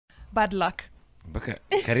Bad luck. Baka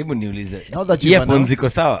karibu niulize. Now that you've Earphones ziko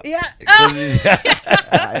sawa? Yeah.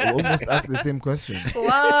 I almost asked the same question.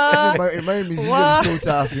 Wow. My is usually so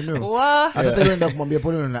tough, you know. Wow. Hata sasa enda kumwambia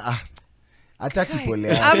pole na ataki pole.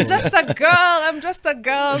 I'm just a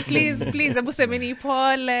girl. Please, hebu semeni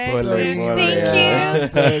pole. Thank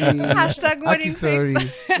you. Hashtag morning sorry.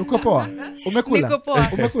 Uko poa? Umekula? Niko poa.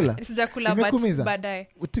 Umekula? Sijakula but baadaye.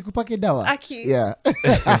 Utikupake dawa? Aki. Yeah.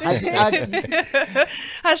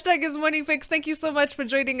 Hashtag is morning fix. Thank you so much for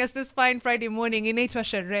joining us this fine Friday morning. Inaitwa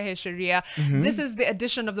Sherehe Sheria. This is the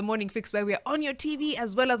edition of the morning fix where we are on your TV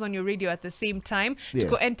as well as on your radio at the same time. Yes.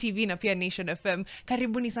 Tuko NTV na pia Nation FM.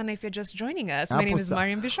 Karibuni sana if you're just joining us. My name is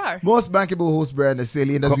Mariam Bishar. Most bankable host Brian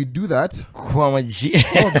Aseli, and as we do that,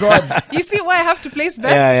 Oh God, you see why I have to place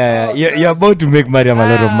bets? Yeah. You're about to make Mariam a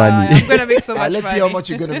lot of money. I'm gonna make so much let's money. see how much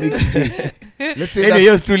you're gonna make today. Let's say Anyway,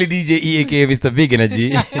 yours truly DJ EAK Mr. Big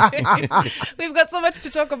Energy. We've got so much to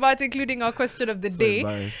talk about, including our question of the day.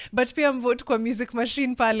 embarrassed. But pia vote kwa music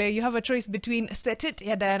machine pale. You have a choice between Set It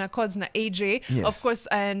ya Diana Cods na AJ, Yes. of course,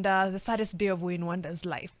 and the saddest day of Wayne Wonder's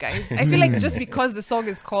life, guys. I feel like just because the song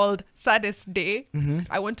is called Saddest Day,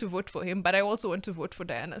 I want to vote for him, but I also want to vote for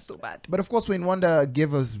Diana so bad. But of course, Wayne Wonder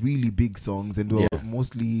gave us really big songs and were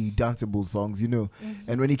mostly danceable songs, you know.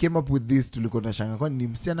 And when he came up with this, tulikuwa shanga kwa ni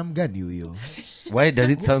msichana mgani huyo? Why does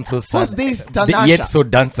it sound so sad? First this Tanasha. Yet so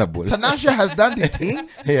danceable. Tanasha has done the thing,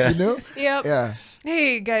 you know. Yep. Yeah.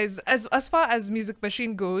 Hey guys, as far as music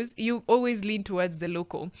machine goes, you always lean towards the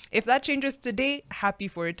local. If that changes today, happy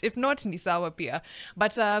for it. If not, ni sawa pia.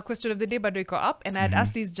 But question of the day bado iko up, and I had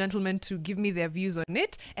asked these gentlemen to give me their views on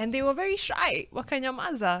it, and they were very shy.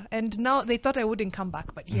 Wakanyamaza, and now they thought I wouldn't come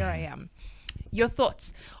back, but here I am. Your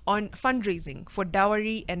thoughts on fundraising for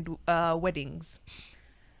dowry and weddings?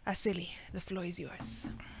 Aseli, the floor is yours.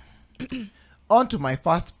 On to my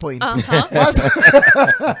first point. Uh-huh.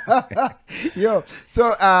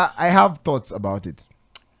 So I have thoughts about it.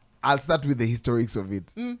 I'll start with the historics of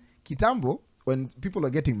it. Kitambo, when people are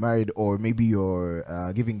getting married, or maybe you're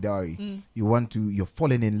giving dowry, you're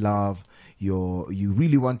falling in love, you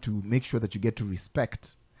really want to make sure that you get to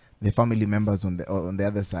respect the family members on the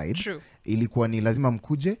other side. True. Ilikuwa ni lazima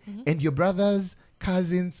mkuje, and your brothers,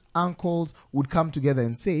 cousins, uncles would come together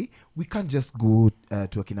and say, we can't just go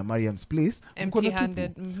to akina Mariam's place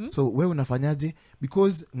Empty-handed. so we unafanyaje,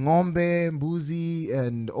 because ng'ombe, mbuzi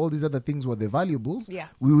and all these other things were the valuables.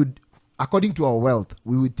 We would, according to our wealth,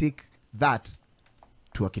 we would take that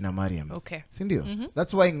to akina Mariam's. Okay. Sindio?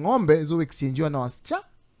 That's why ng'ombe zo exchangewa na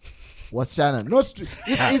wasichana. Not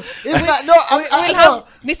it's not, no, we'll have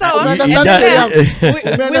Nisa on.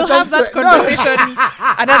 We'll have that conversation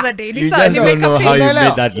another day. You Nisa, just don't know how you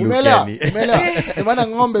made that look, Kenny. Imana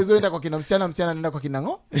ng'ombe zoenda kwa kina msichana, msichana nenda kwa kina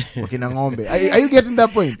ng'ombe. Are you getting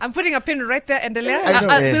that point? I'm putting a pin right there, and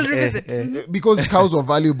we'll revisit. Because cows were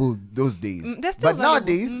valuable those days. They're still but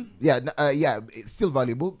nowadays, it's still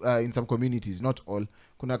valuable in some communities, not all.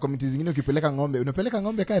 Kuna communities zingine ukipeleka ng'ombe, unapeleka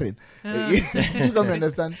ng'ombe Karen. You don't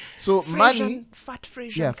understand. So money, fat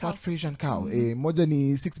Frisian cow. Moja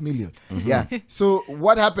ni 6 million. Yeah. So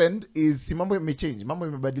what happened is mambo imechange, mambo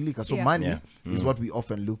imebadilika. So money is what we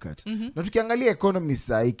often look at. Na tukiangalia economy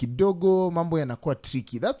sai kidogo mambo yanakuwa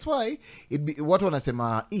tricky. That's why watu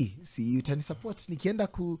wanasema see you tani support nikienda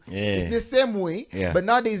it's the same way, but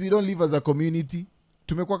nowadays we don't live as a community.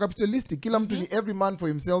 Tumekuwa capitalistic, kila mtu ni every man for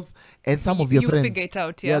himself and some of your friends. You figure it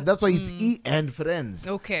out, yeah. That's why it's E and friends.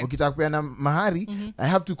 Okay. Ukitaka kupeana mahari, I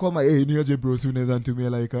have to call my niaje bro unaweza nitumia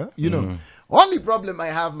like you know. Only problem I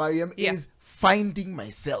have, Mariam, is finding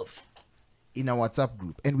myself in a WhatsApp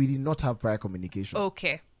group, and we did not have prior communication.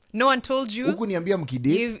 Okay. No one told you. Huku niambia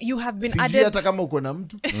mkidate. You have been added. added. Hata kama uko na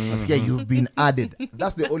mtu. Nasikia you've been added.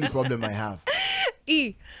 That's the only problem I have.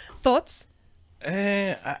 Thoughts?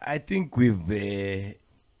 I think we've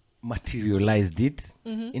materialized it.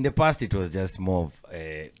 In the past, it was just more of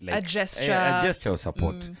like a gesture, a gesture of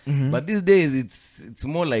support. But these days, it's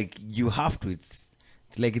more like you have to. It's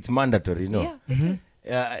like it's mandatory, you know.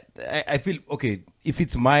 Yeah. I feel okay if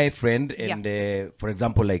it's my friend and for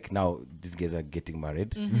example, like now these guys are getting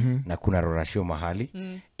married. Na kuna rorashio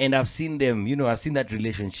mahali, and I've seen them. You know, I've seen that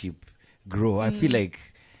relationship grow. I feel like.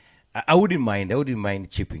 I wouldn't mind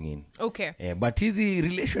chipping in. Okay. But easy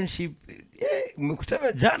relationship,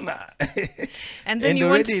 mkutana jana. And then you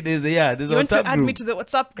want to add me to the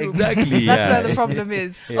WhatsApp group. Exactly. That's where the problem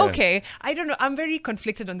is. Okay. I don't know. I'm very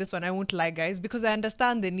conflicted on this one. I won't lie, guys, because I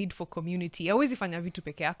understand the need for community. Always ifanya vitu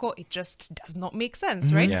peke yako, it just does not make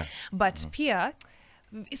sense, right? Yeah. But pia,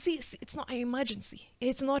 it's not an emergency.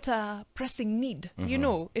 It's not a pressing need. You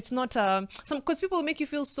know, it's not because people make you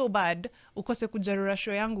feel so bad. Ukose kujarura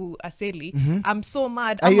show yangu Aseli. I'm so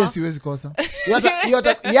mad. Hiyo siwezi kosa. Hiyo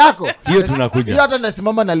hata yako. Hiyo tunakuja. Hiyo hata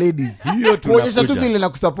nasimama na ladies. Hiyo kuonyesha tu tunakuja. vile na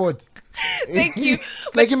kusupport. Thank you.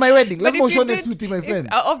 It's like in my wedding. But Lazima if you ushone did- suit, my friend.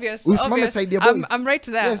 Obvious. Usimame obvious. side ya boys. I'm right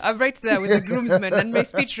there. Yes. I'm right there with the groomsmen and my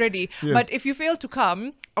speech ready. Yes. But if you fail to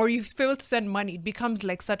come or you fail to send money, it becomes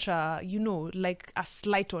like such a, like a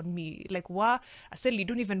slight on me. Like, Aseli, you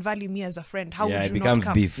don't even value me as a friend. How Yeah, would it you becomes not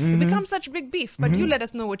come? beef. It becomes such big beef. But you let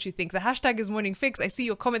us know what you think. The hashtag is Morning Fix. I see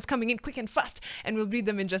your comments coming in quick and fast, and we'll read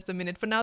them in just a minute. For now,